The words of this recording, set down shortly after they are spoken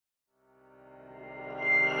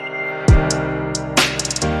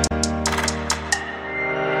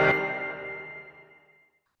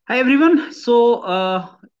Hi everyone.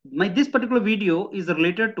 My this particular video is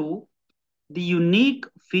related to the unique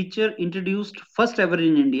feature introduced first ever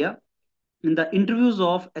in India in the interviews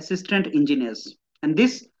of assistant engineers. And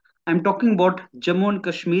this I'm talking about Jammu and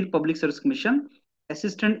Kashmir Public Service Commission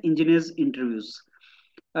assistant engineers interviews.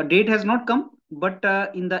 A date has not come, but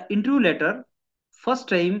in the interview letter, first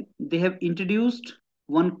time they have introduced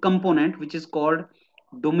one component which is called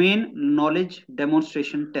domain knowledge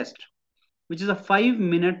demonstration test, which is a 5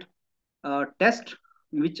 minute test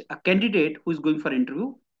which a candidate who is going for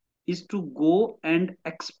interview is to go and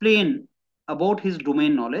explain about his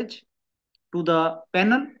domain knowledge to the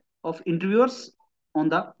panel of interviewers on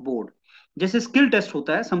the board. जैसे skill test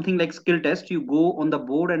होता है, something like skill test, you go on the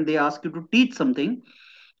board and they ask you to teach something.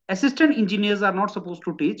 Assistant engineers are not supposed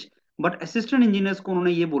to teach, but assistant engineers को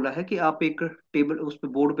उन्होंने ये बोला है कि आप एक टेबल उस पे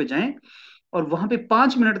बोर्ड पे जाएं और वहां पे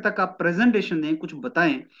 5 मिनट तक आप प्रेजेंटेशन दें, कुछ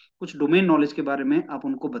बताएं, कुछ डोमेन नॉलेज के बारे में आप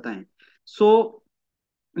उनको बताएं. So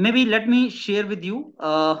maybe let me share with you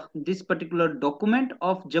this particular document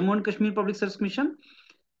of Jammu and Kashmir Public Service Commission.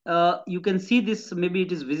 You can see this, maybe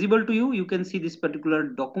it is visible to you. You can see this particular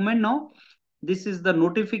document now. This is the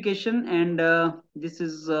notification, and this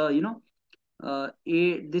is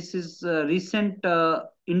this is a recent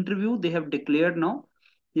interview they have declared now.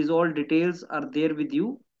 These all details are there with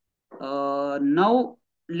you. Now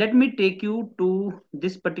let me take you to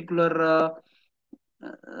this particular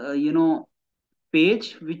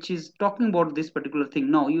page which is talking about this particular thing.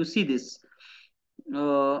 Now you see this, they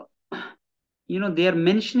are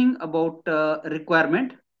mentioning about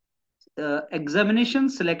requirement, examination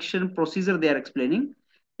selection procedure. They are explaining,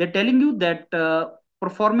 they're telling you that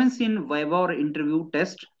performance in viva or interview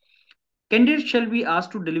test, candidate shall be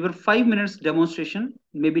asked to deliver 5 minutes demonstration,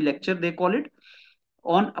 maybe lecture they call it,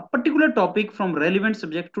 on a particular topic from relevant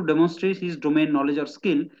subject to demonstrate his domain knowledge or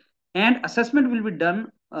skill, and assessment will be done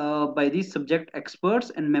by these subject experts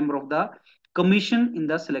and member of the commission in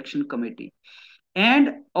the selection committee.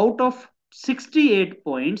 And out of 68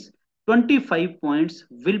 points, 25 points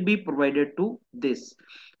will be provided to this.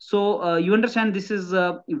 So you understand this is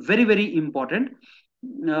very, very important.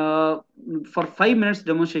 For 5 minutes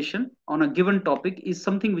demonstration on a given topic is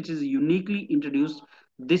something which is uniquely introduced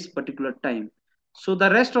this particular time. So the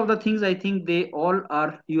rest of the things, I think they all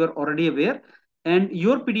are, you are already aware, and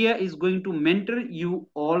YourPedia is going to mentor you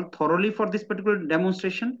all thoroughly for this particular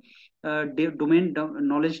demonstration, domain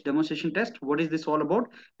knowledge demonstration test. What is this all about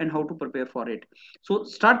and how to prepare for it? So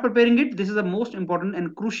start preparing it. This is the most important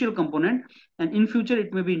and crucial component, and in future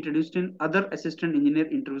it may be introduced in other assistant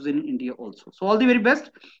engineer interviews in India also. So all the very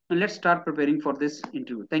best, and let's start preparing for this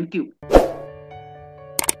interview. Thank you.